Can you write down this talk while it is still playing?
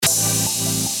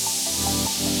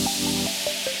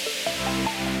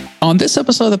On this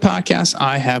episode of the podcast,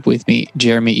 I have with me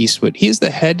Jeremy Eastwood. He is the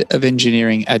head of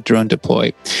engineering at Drone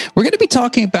Deploy. We're going to be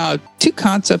talking about two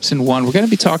concepts in one. We're going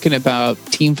to be talking about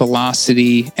team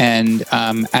velocity and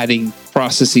adding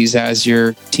processes as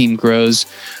your team grows.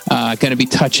 Going to be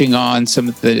touching on some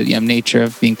of the nature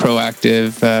of being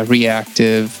proactive,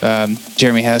 reactive.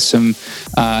 Jeremy has some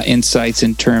insights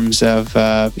in terms of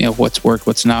what's worked,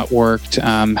 what's not worked,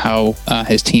 how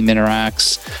his team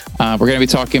interacts. We're going to be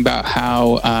talking about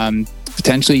how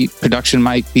potentially production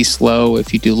might be slow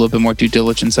if you do a little bit more due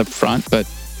diligence up front, but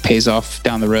pays off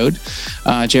down the road.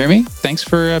 Jeremy, thanks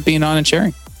for being on and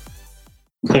sharing.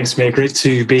 Thanks, Mia. Great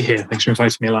to be here. Thanks for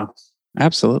inviting me along.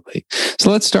 Absolutely.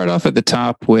 So let's start off at the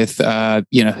top with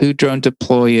who Drone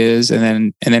Deploy is,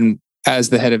 and then as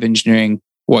the head of engineering,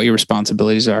 what your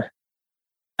responsibilities are.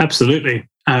 Absolutely.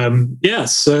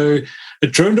 So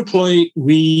at Drone Deploy,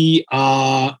 we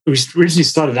originally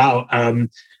started out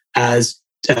as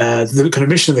the kind of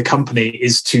mission of the company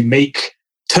is to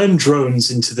turn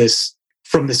drones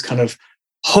from this kind of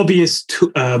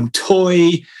hobbyist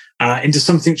toy into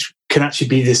something which can actually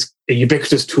be a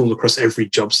ubiquitous tool across every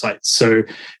job site. So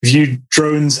view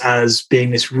drones as being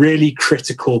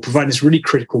providing this really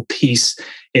critical piece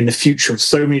in the future of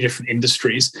so many different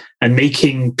industries and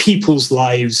making people's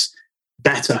lives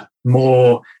better,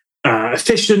 more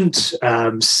efficient,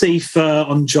 safer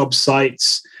on job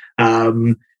sites,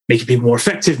 making people more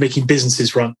effective, making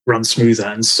businesses run smoother.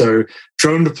 And so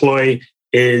Drone Deploy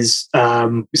is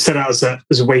set out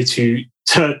as a way to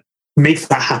make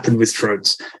that happen with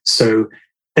drones. So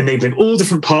enabling all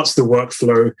different parts of the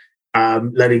workflow,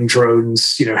 letting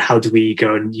drones, how do we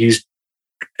go and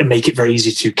make it very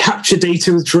easy to capture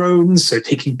data with drones? So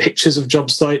taking pictures of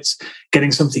job sites,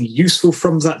 getting something useful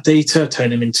from that data,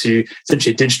 turn them into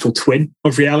essentially a digital twin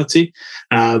of reality,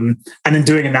 and then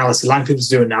doing analysis, allowing people to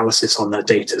do analysis on that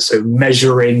data. So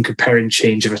measuring, comparing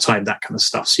change over time, that kind of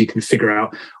stuff. So you can figure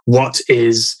out what's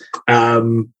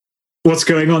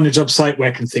going on in the job site,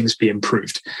 where can things be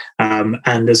improved?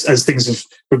 And as things have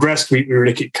progressed, we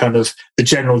look at kind of the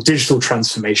general digital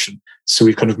transformation. So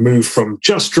we've kind of moved from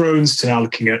just drones to now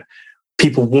looking at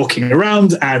people walking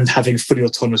around and having fully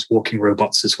autonomous walking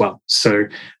robots as well. So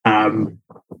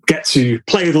get to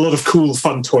play with a lot of cool,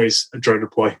 fun toys at Drone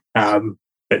Deploy. I'd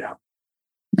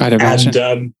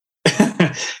imagine.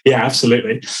 Yeah,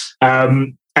 absolutely.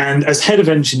 And as head of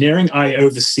engineering, I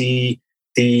oversee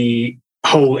the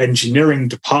whole engineering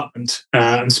department,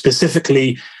 and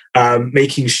specifically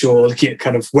making sure, looking at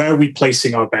kind of where are we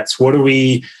placing our bets, what are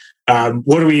we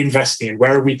investing in,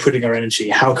 where are we putting our energy,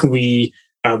 how can we,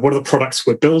 what are the products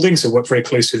we're building? So work very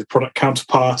closely with the product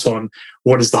counterpart on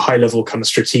what is the high level kind of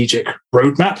strategic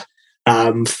roadmap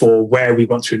for where we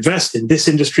want to invest in this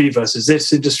industry versus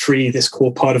this industry, this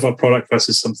core part of our product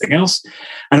versus something else,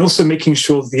 and also making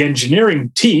sure that the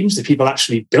engineering teams, the people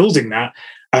actually building that,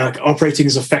 operating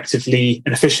as effectively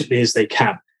and efficiently as they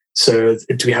can. So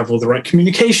do we have all the right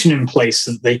communication in place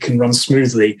so that they can run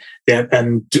smoothly?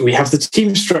 And do we have the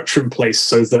team structure in place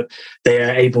so that they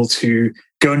are able to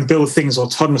go and build things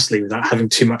autonomously without having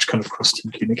too much kind of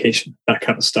cross-team communication, that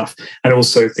kind of stuff. And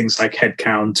also things like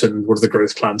headcount and what are the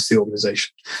growth plans for the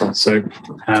organization. So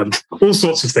all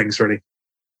sorts of things, really.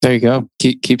 There you go.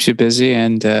 Keeps you busy,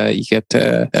 and you get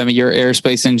to. You're an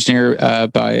aerospace engineer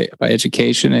by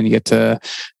education, and you get to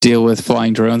deal with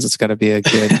flying drones. It's got to be a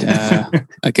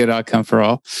good outcome for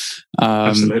all.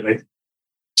 Absolutely.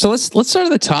 So let's start at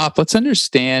the top. Let's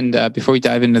understand before we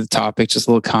dive into the topic, just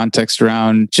a little context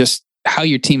around just how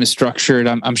your team is structured.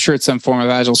 I'm sure it's some form of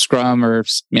Agile Scrum or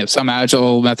some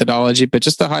Agile methodology, but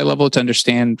just a high level to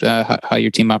understand how your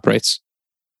team operates.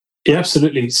 Yeah,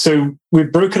 absolutely. So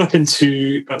we've broken up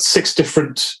into about 6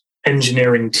 different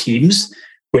engineering teams,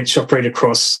 which operate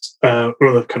across all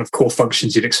the kind of core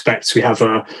functions you'd expect. So we have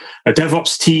a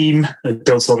DevOps team that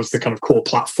builds a lot of the kind of core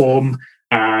platform,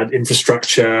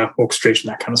 infrastructure, orchestration,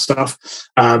 that kind of stuff.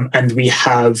 And we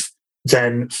have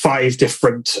then 5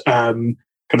 different kind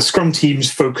of Scrum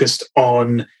teams focused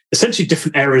on essentially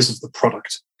different areas of the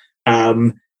product.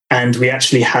 And we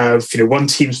actually have one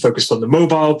team's focused on the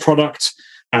mobile product,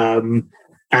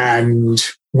 and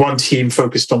one team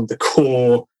focused on the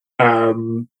core,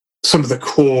 some of the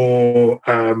core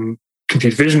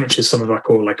computer vision, which is some of our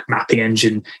core like mapping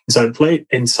engine inside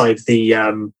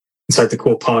the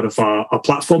core part of our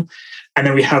platform. And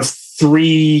then we have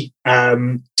 3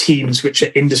 teams which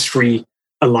are industry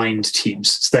aligned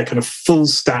teams. So they're kind of full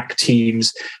stack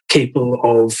teams capable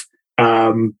of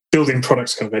building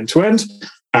products kind of end to end,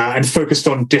 and focused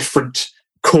on different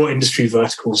core industry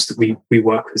verticals that we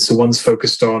work with. So one's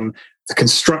focused on the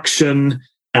construction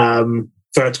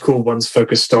vertical, one's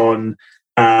focused on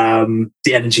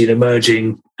the energy and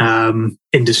emerging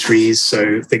industries,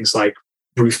 so things like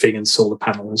roofing and solar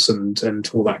panels and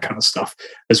all that kind of stuff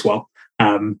as well.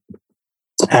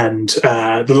 And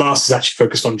the last is actually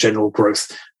focused on general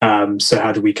growth. So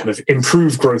how do we kind of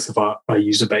improve growth of our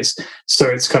user base? So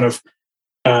it's kind of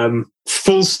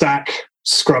full stack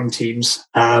Scrum teams.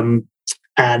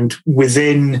 And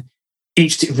within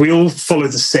each team, we all follow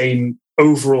the same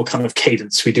overall kind of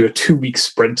cadence. We do a 2-week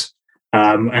sprint,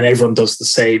 and everyone does the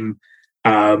same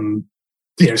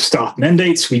start and end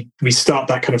dates. We start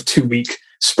that kind of 2-week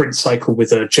sprint cycle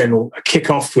with a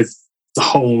kickoff with the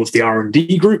whole of the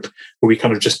R&D group, where we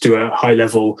kind of just do a high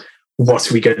level,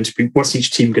 what's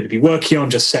each team going to be working on,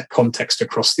 just set context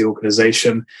across the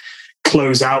organization.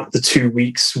 Close out the 2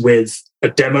 weeks with a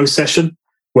demo session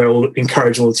where we'll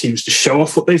encourage all the teams to show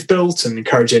off what they've built and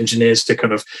encourage engineers to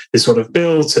kind of, this is what I've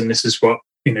built and this is what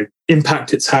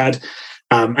impact it's had.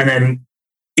 And then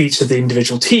each of the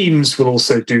individual teams will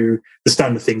also do the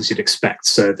standard things you'd expect.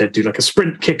 So they'd do like a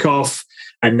sprint kickoff,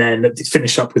 and then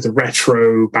finish up with a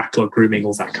retro, backlog grooming,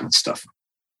 all that kind of stuff.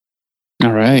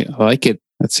 All right. I like it.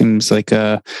 That seems like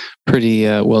a pretty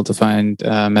well-defined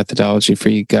methodology for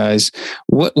you guys.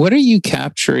 What are you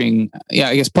capturing? Yeah,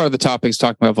 I guess part of the topic is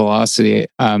talking about velocity.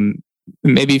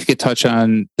 Maybe if you could touch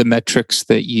on the metrics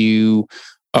that you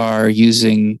are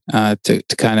using to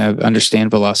kind of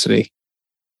understand velocity.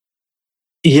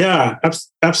 Yeah,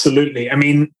 absolutely. I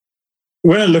mean,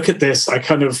 when I look at this, I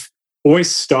kind of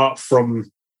always start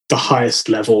from the highest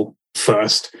level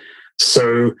first.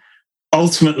 So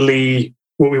ultimately,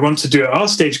 what we want to do at our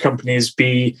stage company is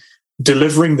be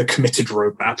delivering the committed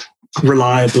roadmap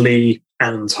reliably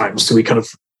and on time. So we kind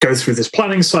of go through this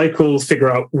planning cycle,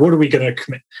 figure out what are we going to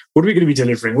commit, what are we going to be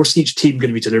delivering, what's each team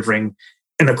going to be delivering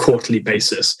on a quarterly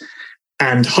basis.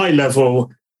 And high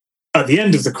level, at the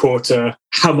end of the quarter,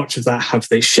 how much of that have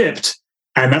they shipped?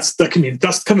 And that's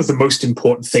kind of the most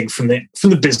important thing from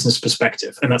the business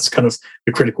perspective. And that's kind of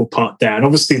the critical part there. And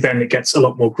obviously then it gets a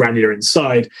lot more granular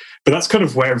inside, but that's kind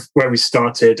of where we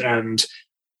started. And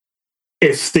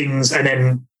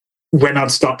then when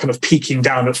I'd start kind of peaking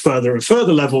down at further and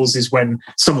further levels is when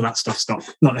some of that stuff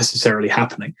stopped, not necessarily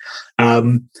happening.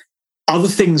 Other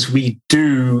things we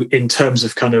do in terms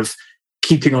of kind of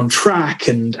keeping on track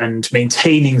and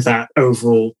maintaining that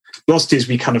overall velocity is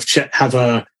we kind of have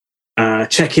a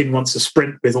check in once a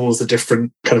sprint with all of the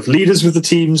different kind of leaders with the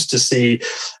teams to see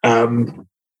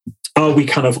are we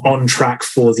kind of on track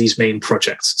for these main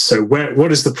projects? So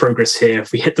what is the progress here?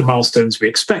 Have we hit the milestones we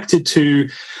expected to?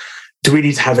 Do we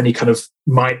need to have any kind of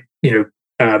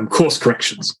course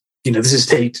corrections? This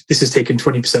has taken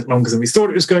 20% longer than we thought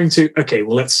it was going to. Okay,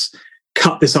 well, let's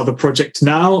cut this other project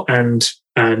now and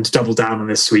double down on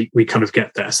this so we kind of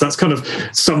get there. So that's kind of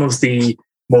some of the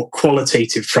more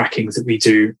qualitative tracking that we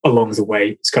do along the way.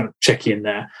 It's kind of checking in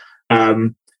there.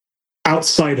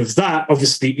 Outside of that,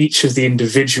 obviously, each of the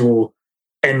individual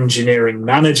engineering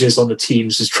managers on the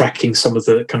teams is tracking some of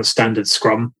the kind of standard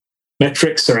Scrum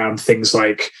metrics around things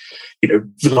like,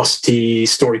 velocity,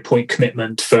 story point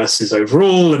commitment versus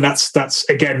overall. And that's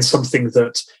again, something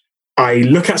that I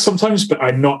look at sometimes, but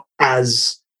I'm not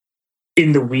as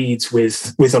in the weeds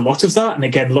with a lot of that. And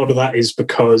again, a lot of that is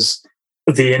because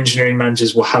the engineering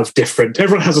managers will have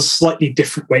everyone has a slightly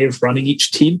different way of running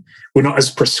each team. We're not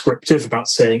as prescriptive about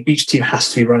saying each team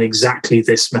has to be running exactly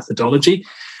this methodology,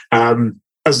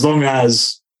 as long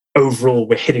as overall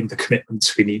we're hitting the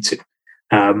commitments we need to.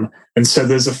 And so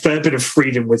there's a fair bit of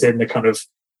freedom within the kind of,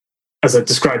 as I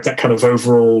described, that kind of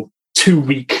overall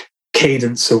 2-week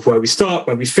cadence of where we start,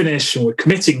 where we finish, and we're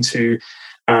committing to.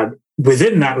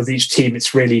 Within that, with each team,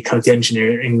 it's really kind of the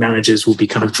engineering managers will be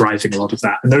kind of driving a lot of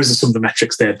that. And those are some of the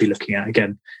metrics they'd be looking at. Again,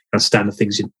 kind of standard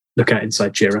things you look at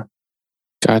inside Jira.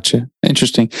 Gotcha.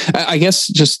 Interesting. I guess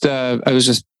just I was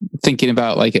just thinking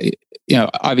about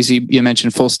obviously you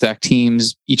mentioned full stack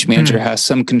teams. Each manager has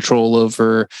some control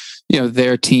over,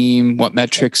 their team, what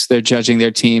metrics they're judging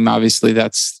their team. Obviously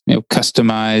that's,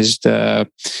 customized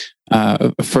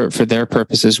for their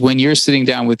purposes. When you're sitting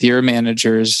down with your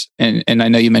managers, and I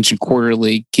know you mentioned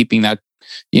quarterly, keeping that,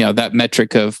 that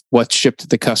metric of what's shipped to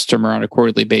the customer on a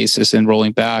quarterly basis and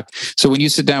rolling back. So when you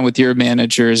sit down with your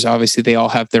managers, obviously they all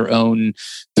have their own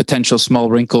potential small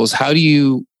wrinkles. How do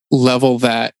you level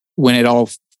that when it all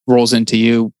rolls into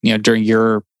you, during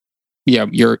your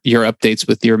updates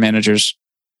with your managers?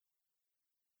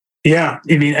 Yeah,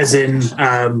 I mean, as in,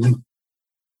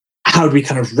 how do we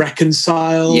kind of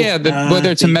reconcile? Yeah,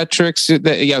 whether it's a metrics,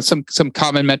 some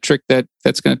common metric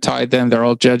that's going to tie them. They're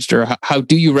all judged, or how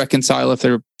do you reconcile if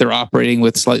they're operating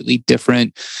with slightly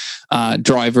different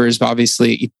drivers?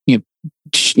 Obviously,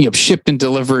 shipped and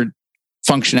delivered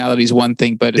functionality is one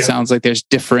thing, but it sounds like there's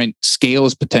different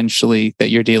scales potentially that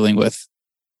you're dealing with.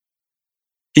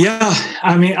 Yeah,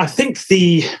 I mean, I think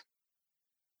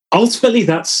ultimately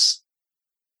that's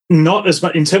not as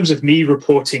much in terms of me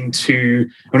reporting to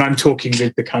when I'm talking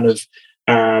with the kind of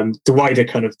the wider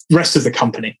kind of rest of the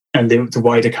company and the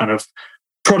wider kind of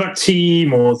product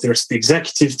team or the rest of the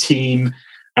executive team.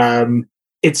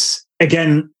 It's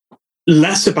again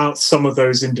less about some of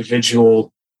those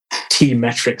individual team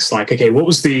metrics, like, okay, what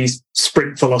was the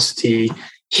sprint velocity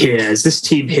here? Is this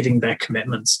team hitting their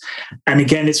commitments? And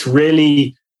again, it's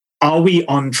really, are we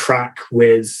on track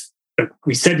with?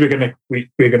 We said we're going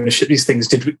to ship these things.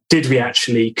 Could we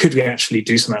actually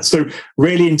do some of that? So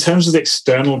really, in terms of the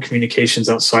external communications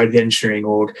outside of the engineering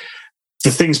org,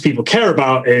 the things people care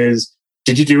about is,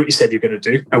 did you do what you said you're going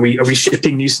to do? Are we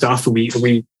shipping new stuff? Are we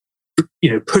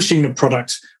pushing the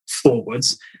product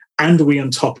forwards? And are we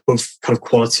on top of kind of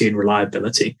quality and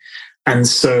reliability? And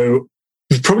so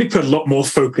we've probably put a lot more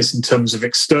focus in terms of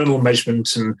external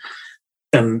measurement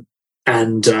and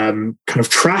kind of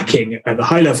tracking at a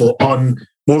high level on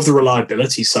more of the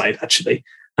reliability side, actually.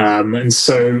 And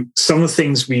so some of the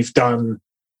things we've done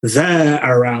there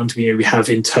are around, we have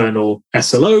internal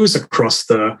SLOs across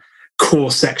the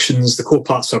core sections, the core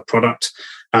parts of our product,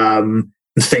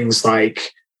 things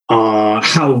like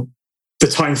how the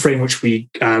time frame which we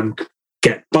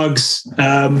get bugs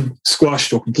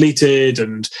squashed or completed,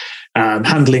 and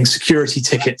handling security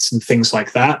tickets and things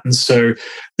like that. And so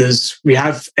we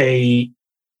have a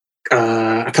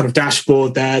kind of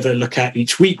dashboard there that I look at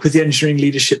each week with the engineering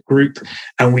leadership group,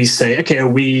 and we say, okay, are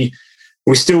we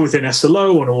still within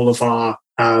SLO on all of our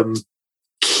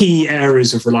key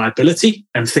areas of reliability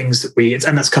and things that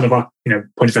and that's kind of our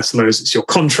point of SLOs. It's your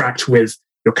contract with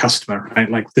your customer, right?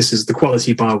 Like, this is the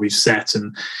quality bar we've set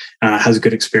and has a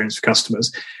good experience for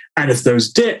customers. And if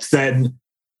those dip, then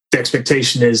the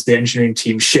expectation is the engineering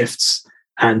team shifts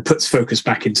and puts focus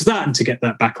back into that and to get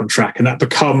that back on track. And that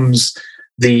becomes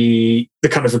the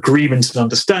kind of agreement and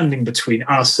understanding between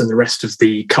us and the rest of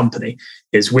the company,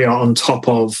 is we are on top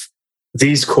of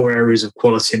these core areas of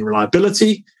quality and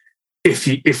reliability.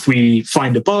 If we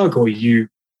find a bug or you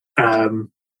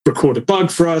record a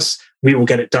bug for us, we will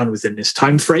get it done within this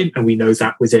time frame, and we know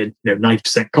that within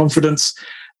 90% confidence,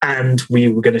 and we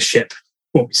were going to ship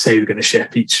what we say we're going to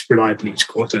ship reliably each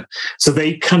quarter. So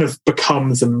they kind of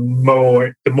become the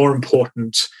more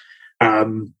important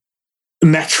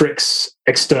metrics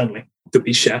externally that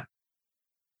we share.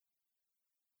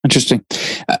 Interesting.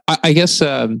 I guess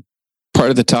part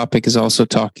of the topic is also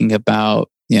talking about,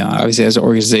 obviously as an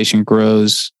organization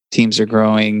grows, teams are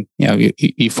growing,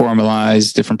 you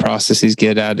formalize, different processes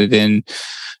get added in,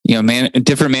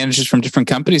 different managers from different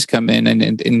companies come in.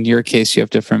 And in your case, you have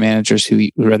different managers who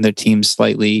run their teams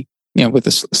slightly, with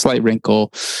a slight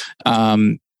wrinkle.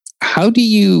 How do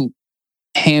you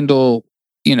handle,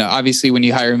 obviously when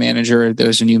you hire a manager,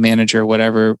 there's a new manager,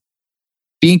 whatever,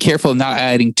 being careful of not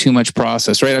adding too much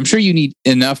process, right? I'm sure you need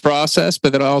enough process,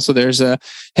 but then also there's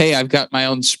hey, I've got my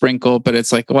own sprinkle, but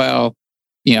it's like, well,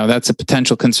 that's a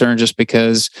potential concern just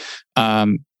because,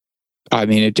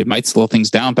 it might slow things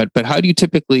down, but how do you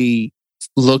typically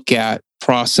look at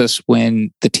process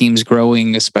when the team's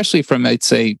growing, especially from, I'd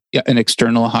say, an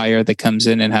external hire that comes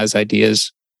in and has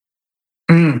ideas?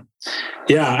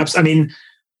 Yeah, I mean,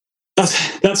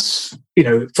 that's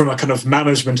from a kind of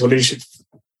management or leadership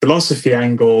philosophy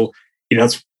angle,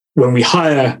 that's when we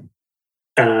hire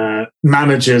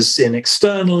managers in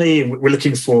externally, we're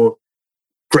looking for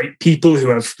great people who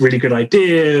have really good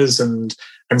ideas, and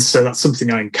so that's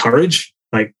something I encourage.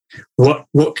 Like, what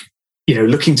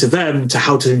looking to them to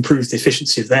how to improve the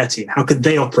efficiency of their team. How can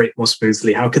they operate more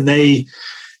smoothly? How can they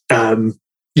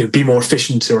be more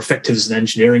efficient or effective as an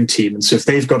engineering team? And so if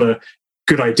they've got a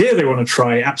good idea they want to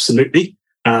try, absolutely,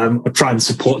 I'll try and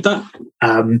support that.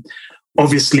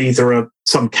 Obviously, there are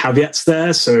some caveats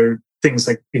there. So things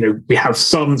like, we have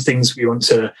some things we want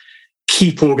to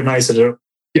keep organized at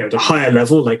a higher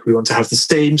level. Like, we want to have the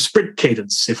same sprint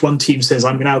cadence. If one team says,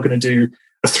 I'm now going to do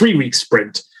a 3-week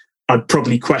sprint, I'd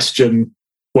probably question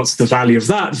what's the value of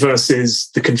that versus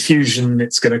the confusion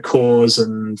it's going to cause,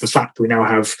 and the fact that we now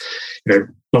have,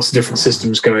 lots of different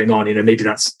systems going on. Maybe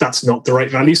that's not the right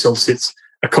value. So obviously it's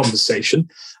a conversation.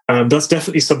 That's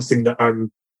definitely something that I'm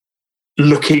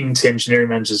looking to engineering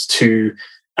managers to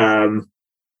come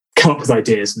up with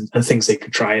ideas and things they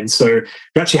could try. And so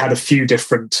we actually had a few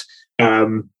different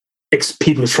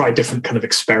people who tried different kind of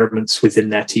experiments within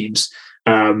their teams.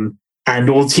 And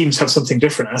all teams have something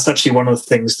different. And that's actually one of the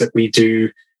things that we do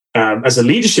as a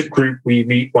leadership group. We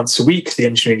meet once a week, the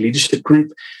engineering leadership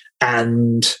group,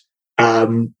 and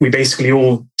we basically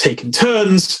all take in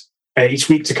turns each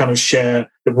week to kind of share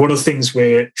what are the things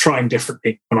we're trying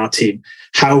differently on our team,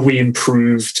 how we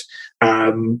improved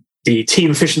the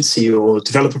team efficiency or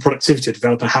developer productivity, or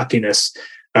developer happiness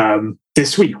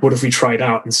this week. What have we tried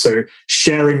out? And so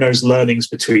sharing those learnings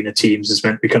between the teams has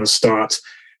meant we kind of start.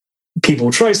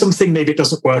 People try something, maybe it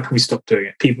doesn't work, and we stop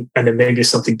doing it. And then maybe if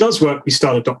something does work, we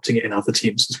start adopting it in other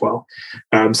teams as well.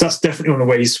 So that's definitely one of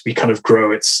the ways we kind of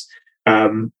grow. It's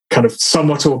kind of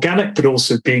somewhat organic, but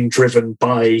also being driven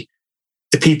by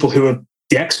the people who are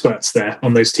the experts there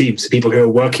on those teams, the people who are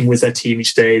working with their team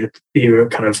each day, who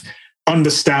kind of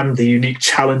understand the unique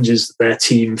challenges that their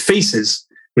team faces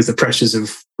with the pressures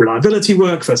of reliability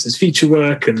work versus feature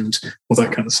work and all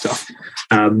that kind of stuff.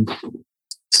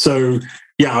 So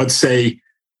yeah, I'd say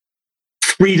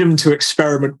freedom to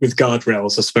experiment with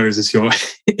guardrails, I suppose, is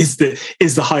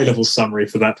the high level summary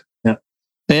for that. Yeah.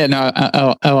 Yeah, no,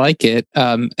 I like it.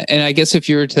 And I guess if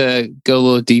you were to go a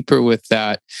little deeper with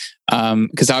that,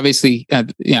 because obviously,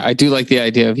 I do like the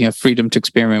idea of freedom to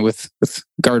experiment with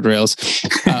guardrails.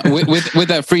 With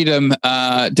that freedom,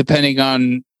 depending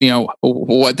on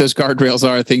what those guardrails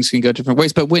are, things can go different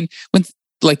ways. But when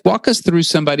like walk us through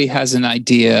somebody has an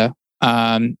idea,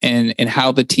 and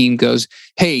how the team goes,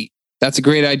 hey, that's a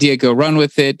great idea. Go run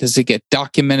with it. Does it get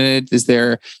documented? Is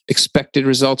there expected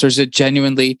results? Or is it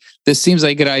genuinely, this seems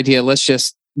like a good idea. Let's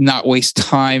just not waste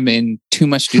time and too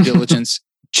much due diligence.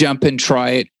 Jump and try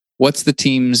it. What's the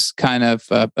team's kind of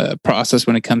process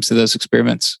when it comes to those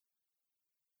experiments?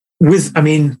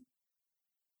 Within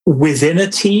a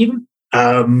team,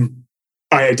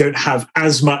 I don't have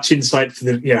as much insight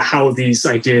for how these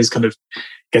ideas kind of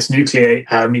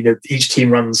nucleate. Each team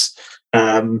runs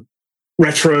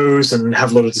retros and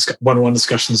have a lot of one-on-one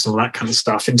discussions and all that kind of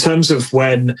stuff. In terms of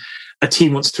when a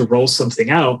team wants to roll something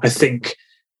out, I think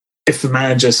if the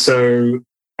manager,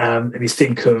 let me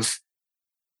think of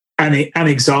an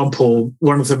example.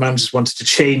 One of the managers wanted to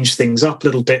change things up a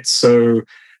little bit, so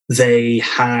they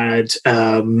had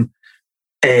one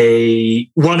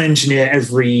engineer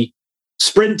every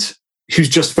sprint who's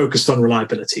just focused on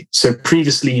reliability. So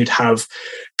previously you'd have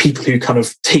people who kind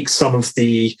of take some of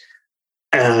the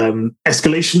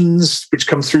escalations which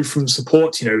come through from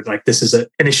support, like this is an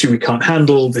issue we can't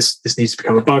handle, this needs to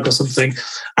become a bug or something,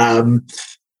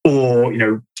 or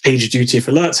PagerDuty if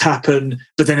alerts happen,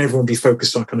 but then everyone will be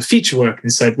focused on kind of feature work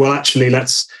and said, well, actually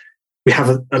we have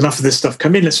enough of this stuff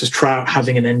come in, let's just try out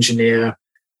having an engineer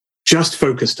just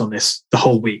focused on this the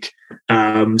whole week.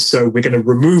 So we're going to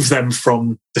remove them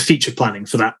from the feature planning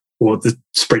for that, or the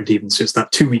sprint even, so it's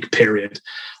that 2-week period.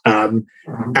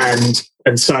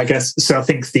 And so I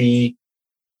think the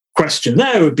question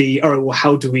there would be, all right, well,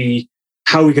 how are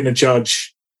we going to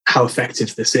judge how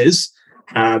effective this is?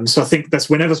 So I think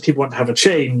that's whenever people want to have a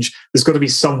change, there's got to be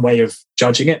some way of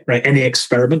judging it, right? Any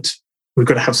experiment, we've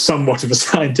got to have somewhat of a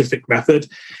scientific method.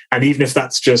 And even if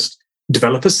that's just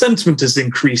developer sentiment has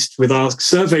increased with our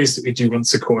surveys that we do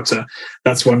once a quarter,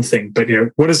 that's one thing. But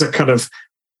what is a kind of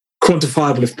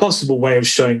quantifiable, if possible, way of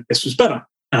showing this was better?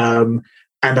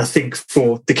 And I think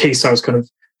for the case I was kind of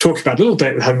talking about a little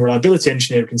bit with having a reliability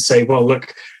engineer, can say, well,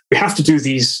 look, we have to do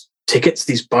these tickets,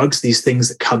 these bugs, these things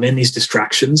that come in, these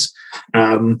distractions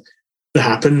that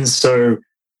happen. So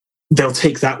they'll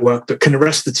take that work, but can the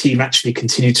rest of the team actually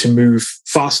continue to move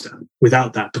faster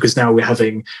without that? Because now we're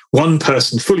having one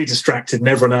person fully distracted and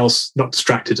everyone else not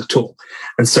distracted at all.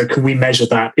 And so can we measure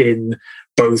that in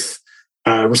both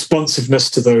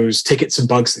responsiveness to those tickets and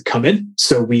bugs that come in?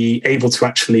 So we able to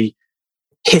actually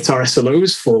hit our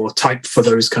SLOs for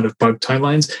those kind of bug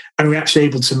timelines, and we're actually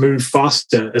able to move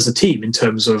faster as a team in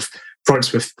terms of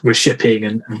products we're shipping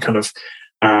and kind of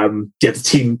the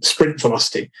team sprint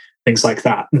velocity, things like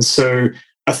that. And so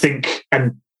I think,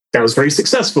 and that was very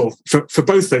successful for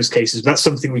both those cases. That's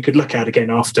something we could look at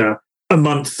again after a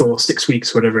month or 6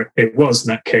 weeks, whatever it was in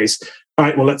that case. All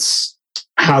right, well,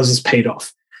 how's this paid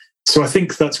off? So I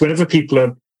think that's whenever people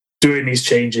are doing these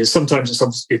changes, sometimes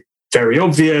it's very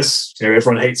obvious,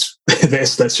 everyone hates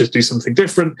this, let's just do something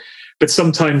different. But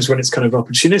sometimes when it's kind of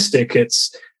opportunistic,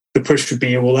 the push would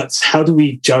be, well, how do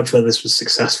we judge whether this was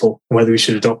successful and whether we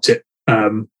should adopt it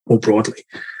more broadly?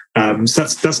 So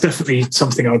that's definitely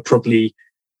something I would probably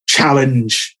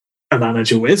challenge a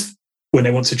manager with when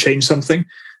they want to change something.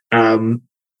 And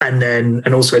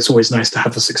also it's always nice to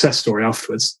have a success story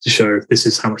afterwards to show this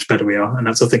is how much better we are. And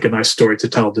that's, I think, a nice story to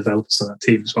tell developers on that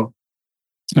team as well.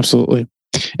 Absolutely.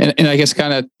 And I guess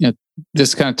kind of,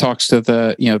 this kind of talks to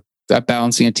the, that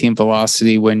balancing a team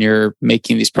velocity when you're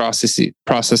making these process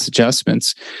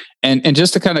adjustments. And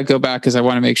just to kind of go back, because I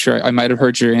want to make sure, I might have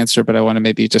heard your answer, but I want to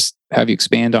maybe just have you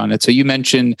expand on it. So you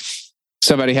mentioned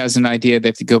somebody has an idea, they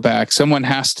have to go back. Someone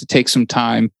has to take some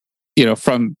time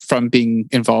from being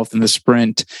involved in the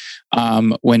sprint,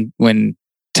 when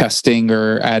testing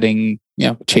or adding,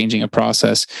 changing a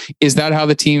process. Is that how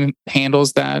the team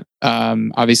handles that?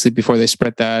 Obviously, before they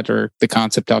spread that or the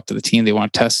concept out to the team, they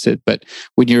want to test it. But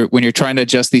when you're trying to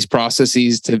adjust these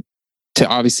processes to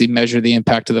obviously measure the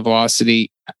impact of the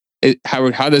velocity,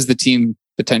 how does the team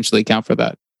potentially account for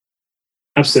that?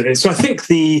 Absolutely. So I think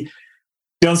the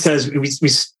answer is we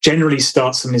generally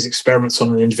start some of these experiments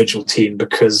on an individual team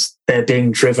because they're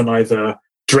being driven either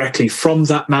directly from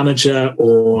that manager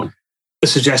or a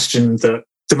suggestion that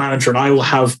the manager and I will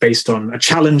have based on a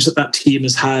challenge that team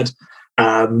has had.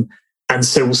 And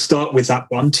so we'll start with that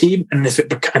one team. And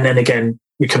and then again,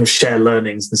 we kind of share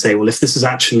learnings and say, well, if this is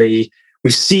actually,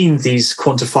 we've seen these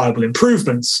quantifiable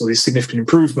improvements or these significant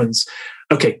improvements,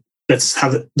 okay, is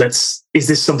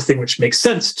this something which makes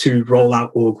sense to roll out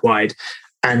org-wide?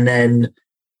 And then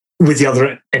with the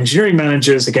other engineering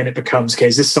managers, again, it becomes, okay,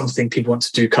 is this something people want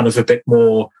to do kind of a bit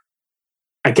more,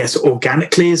 I guess,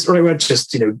 organically is the right word,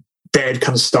 just, they'd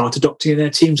kind of start adopting in their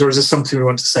teams? Or is this something we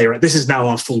want to say, right, this is now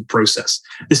our full process.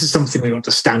 This is something we want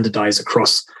to standardize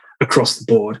across the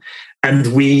board.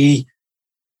 And we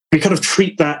kind of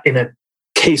treat that in a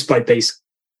case-by-case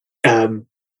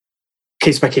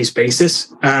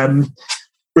basis,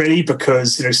 really,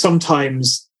 because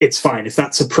sometimes it's fine if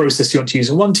that's a process you want to use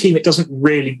in one team. It doesn't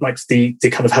really, like the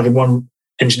kind of having one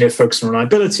engineer focus on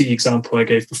reliability example I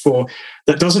gave before,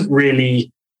 that doesn't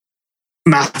really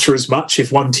matter as much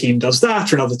if one team does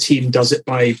that or another team does it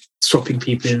by swapping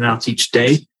people in and out each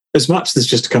day as much. There's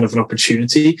just kind of an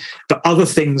opportunity. But other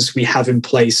things we have in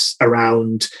place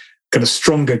around kind of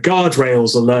stronger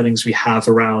guardrails or learnings we have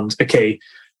around, okay,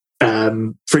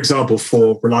 for example,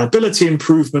 for reliability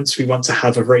improvements, we want to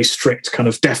have a very strict kind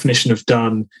of definition of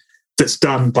done that's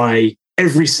done by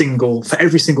every single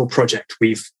project.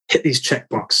 We've hit these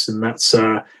checkboxes, and that's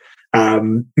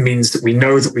means that we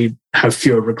know that we have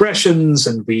fewer regressions,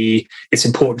 and it's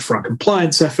important for our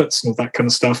compliance efforts and all that kind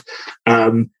of stuff.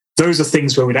 Those are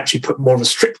things where we'd actually put more of a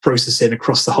strict process in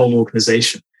across the whole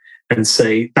organization and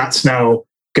say that's now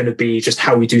going to be just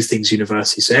how we do things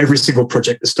universally. So every single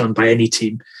project that's done by any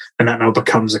team, and that now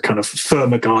becomes a kind of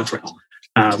firmer guardrail.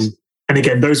 And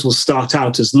again, those will start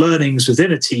out as learnings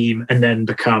within a team and then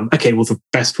become, okay, well, the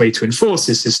best way to enforce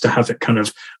this is to have it kind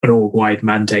of an org-wide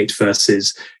mandate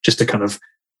versus just a kind of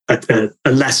a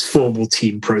less formal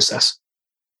team process.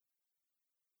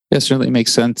 That certainly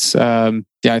makes sense. I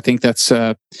think that's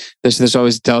there's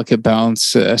always a delicate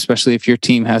balance, especially if your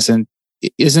team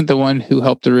isn't the one who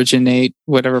helped originate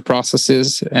whatever process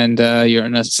is, and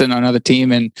you're sitting on another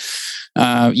team, and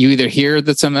you either hear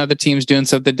that some other team's doing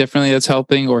something differently that's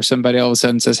helping, or somebody all of a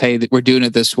sudden says, "Hey, we're doing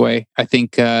it this way." I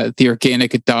think the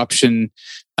organic adoption,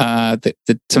 that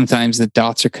sometimes the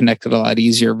dots are connected a lot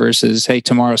easier versus, "Hey,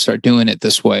 tomorrow start doing it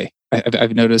this way."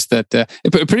 I've noticed that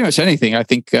pretty much anything. I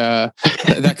think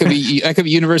that could be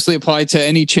universally applied to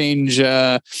any change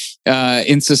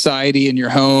in society, in your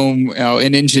home,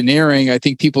 in engineering. I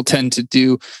think people tend to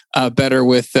do better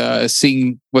with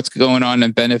seeing what's going on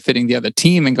and benefiting the other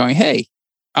team and going, "Hey,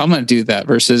 I'm going to do that,"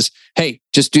 versus, "Hey,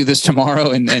 just do this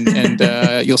tomorrow and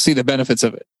you'll see the benefits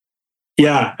of it."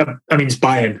 Yeah, I mean, it's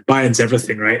buy-in. Buy-in's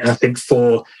everything, right? And I think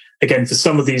for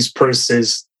some of these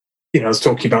processes, I was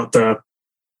talking about the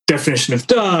definition of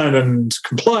done and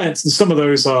compliance, and some of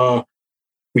those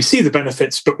we see the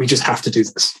benefits, but we just have to do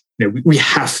this. We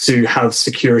have to have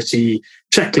security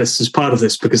checklists as part of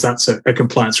this because that's a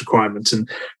compliance requirement.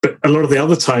 But a lot of the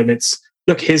other time, it's,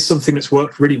 look, here's something that's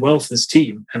worked really well for this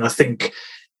team, and I think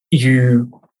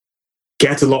you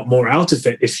get a lot more out of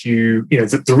it if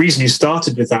the reason you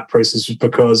started with that process was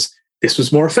because this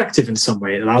was more effective in some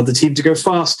way. It allowed the team to go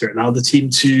faster. It allowed the team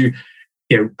to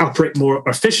operate more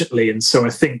efficiently. And so I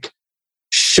think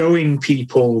showing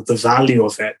people the value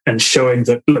of it and showing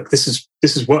that, look, this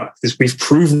has worked. We've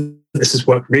proven this has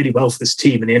worked really well for this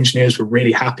team, and the engineers were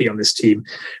really happy on this team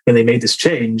when they made this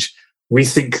change. We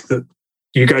think that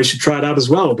you guys should try it out as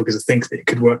well because I think that it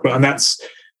could work well. And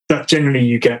that generally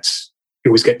you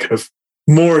always get kind of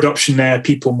more adoption there,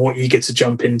 people more eager to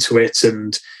jump into it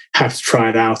and have to try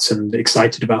it out and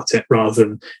excited about it rather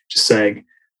than just saying,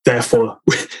 therefore,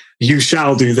 you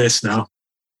shall do this now.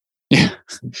 Yeah,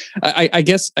 I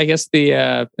guess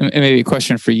the maybe a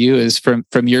question for you is from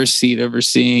your seat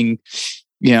overseeing,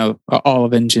 all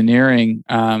of engineering.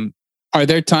 Are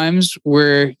there times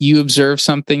where you observe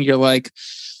something you're like,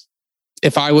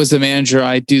 if I was the manager,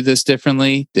 I'd do this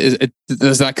differently?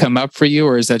 Does that come up for you,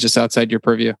 or is that just outside your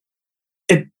purview?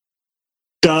 It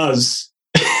does.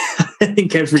 I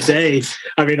think every day.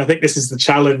 I mean, I think this is the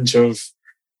challenge of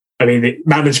I mean,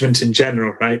 management in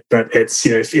general, right? But it's,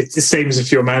 it's the same as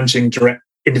if you're managing direct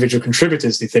individual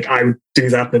contributors. You think, I would do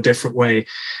that in a different way.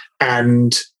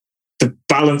 And the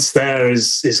balance there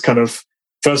is kind of,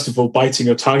 first of all, biting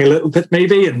your tongue a little bit,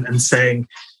 maybe, and saying,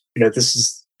 this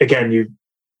is, again, you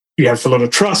have a lot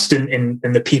of trust in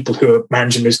the people who are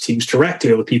managing those teams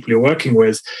directly, or the people you're working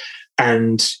with,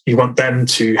 and you want them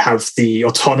to have the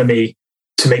autonomy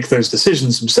to make those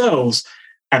decisions themselves.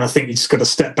 And I think you just got to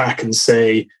step back and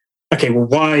say, okay, well,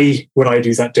 why would I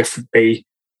do that differently?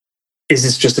 Is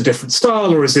this just a different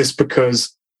style, or is this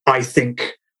because I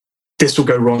think this will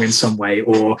go wrong in some way,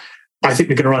 or I think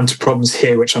we're going to run into problems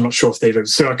here, which I'm not sure if they've.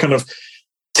 So I kind of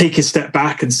take a step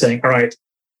back and saying, all right,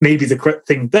 maybe the correct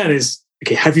thing then is,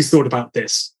 okay, have you thought about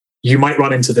this? You might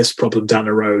run into this problem down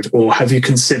the road, or have you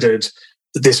considered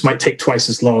that this might take twice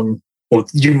as long, or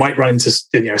you might run into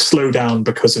slow down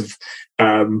because of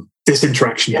this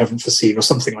interaction you haven't foreseen, or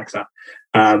something like that.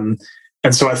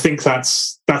 And so I think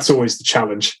that's always the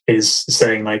challenge, is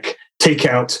saying, like, take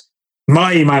out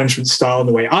my management style and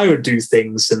the way I would do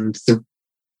things, and the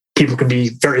people can be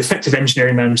very effective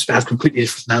engineering managers but have completely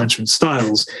different management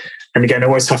styles. And again, I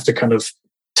always have to kind of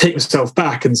take myself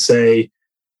back and say,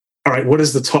 all right, what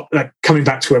is the top, like, coming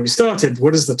back to where we started,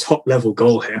 what is the top level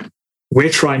goal here? We're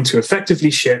trying to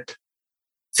effectively ship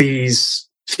these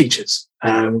features,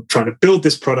 trying to build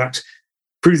this product,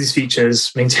 improve these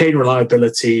features, maintain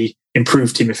reliability,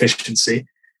 improve team efficiency.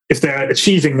 If they're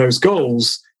achieving those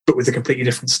goals, but with a completely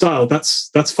different style, that's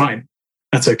fine.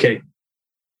 That's okay.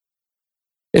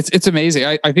 It's amazing.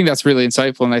 I think that's really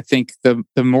insightful. And I think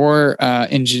the more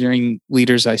engineering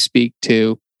leaders I speak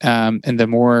to, and the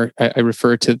more I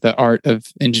refer to the art of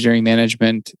engineering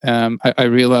management, I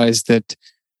realize that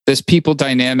this people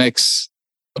dynamics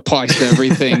applies to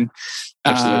everything.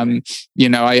 I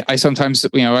sometimes,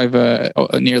 I have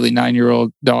a nearly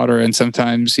 9-year-old daughter, and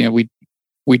sometimes,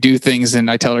 we do things and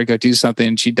I tell her to go do something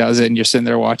and she does it, and you're sitting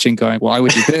there watching going, well, I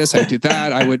would do this, I would do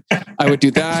that, I would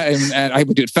do that, and I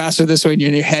would do it faster this way. And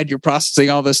in your head, you're processing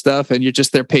all this stuff, and you're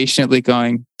just there patiently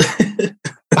going,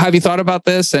 have you thought about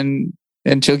this? And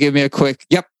she'll give me a quick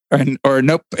yep or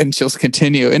nope, and she'll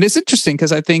continue. And it's interesting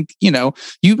because I think,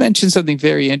 you mentioned something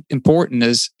very important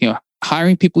is,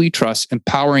 hiring people you trust,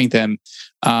 empowering them,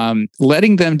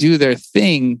 letting them do their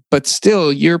thing, but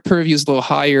still your purview is a little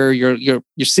higher. You're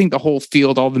seeing the whole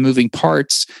field, all the moving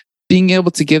parts, being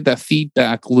able to give that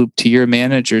feedback loop to your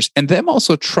managers, and them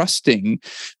also trusting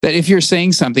that if you're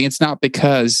saying something, it's not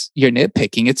because you're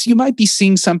nitpicking. It's you might be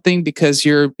seeing something because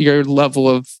your level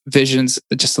of vision's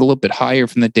just a little bit higher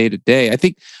from the day to day. I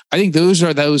think those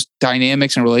are those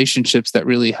dynamics and relationships that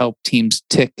really help teams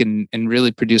tick and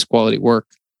really produce quality work.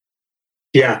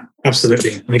 Yeah,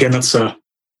 absolutely. And again, that's a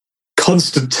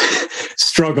constant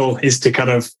struggle, is to kind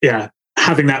of,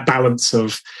 having that balance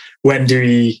of when do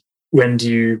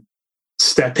you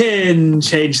step in,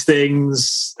 change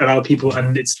things, allow people. And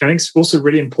I think it's also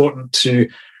really important to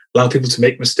allow people to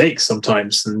make mistakes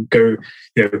sometimes and go,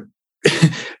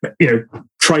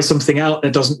 try something out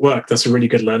that doesn't work. That's a really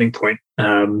good learning point.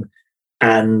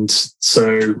 And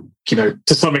so,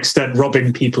 to some extent,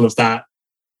 robbing people of that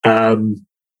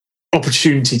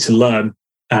opportunity to learn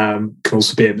can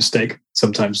also be a mistake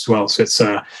sometimes as well. So it's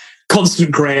a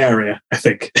constant gray area, I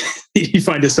think, you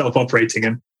find yourself operating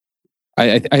in.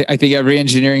 I think every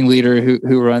engineering leader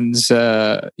who runs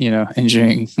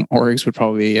engineering orgs would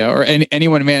probably, or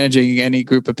anyone managing any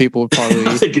group of people would probably.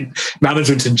 I think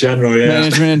management in general, yeah.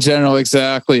 Management in general,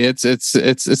 exactly. It's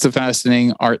a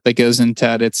fascinating art that goes into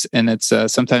that. It's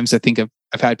sometimes I think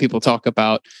I've had people talk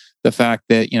about the fact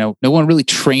that no one really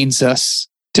trains us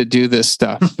to do this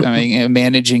stuff. I mean,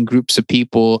 managing groups of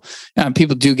people,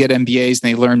 people do get MBAs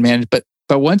and they learn manage, but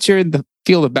once you're in the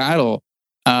field of battle,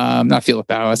 not field of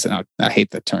battle, I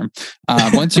hate that term.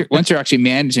 Once you're actually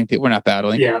managing people, we're not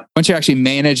battling. Yeah. Once you're actually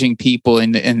managing people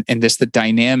and this, the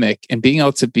dynamic, and being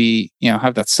able to be,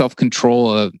 have that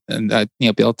self-control of, and that, be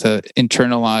able to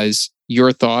internalize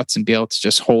your thoughts and be able to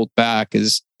just hold back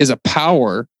is a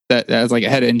power that as like a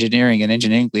head of engineering and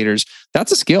engineering leaders, that's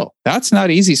a skill. That's not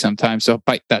easy sometimes. So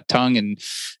bite that tongue and,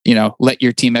 let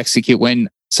your team execute when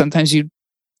sometimes you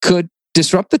could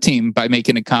disrupt the team by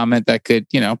making a comment that could,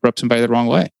 rub somebody the wrong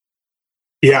way.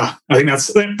 Yeah, I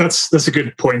think that's a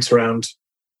good point around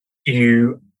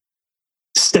you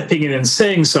stepping in and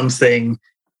saying something.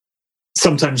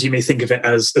 Sometimes you may think of it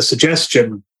as a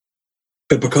suggestion,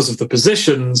 but because of the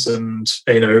positions and,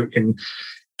 in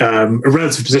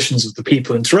relative positions of the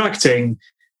people interacting,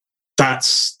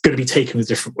 that's going to be taken a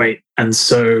different weight. And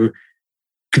so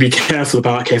can be careful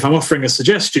about, okay, if I'm offering a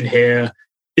suggestion here,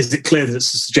 is it clear that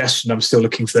it's a suggestion? I'm still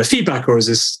looking for their feedback, or is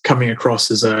this coming across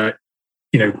as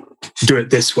do it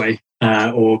this way.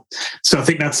 Or so I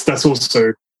think that's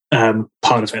also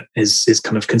part of it is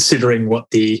kind of considering what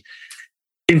the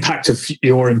impact of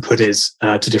your input is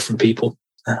to different people.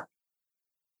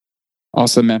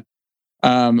 Awesome, man.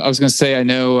 I was going to say, I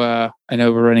know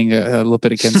we're running a little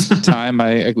bit against time.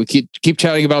 We keep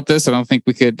chatting about this. I don't think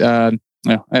we could run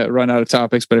out of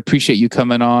topics, but I appreciate you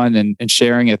coming on and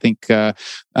sharing. I think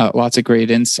lots of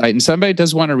great insight. And somebody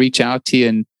does want to reach out to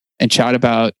you and chat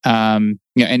about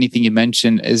anything you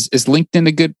mentioned. Is LinkedIn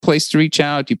a good place to reach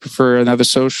out? Do you prefer another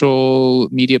social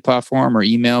media platform or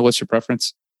email? What's your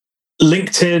preference?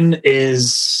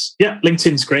 LinkedIn's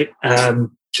great.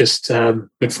 Just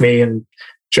look for me and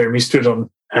Jeremy Eastwood on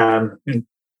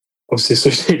obviously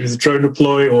associated with Drone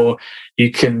Deploy, or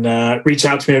you can reach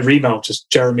out to me over email, just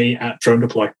Jeremy@Drone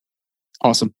Deploy.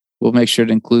 Awesome. We'll make sure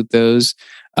to include those.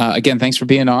 Again, thanks for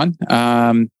being on.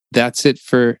 That's it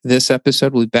for this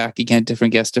episode. We'll be back again,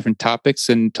 different guests, different topics.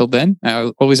 Until then,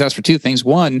 I always ask for two things.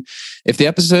 One, if the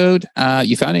episode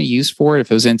you found any use for it, if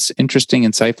it was interesting,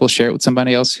 insightful, share it with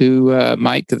somebody else who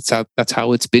might. That's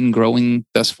how it's been growing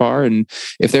thus far. And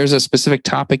if there's a specific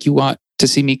topic you want to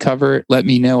see me cover, let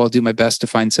me know. I'll do my best to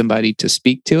find somebody to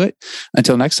speak to it.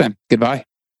 Until next time, goodbye.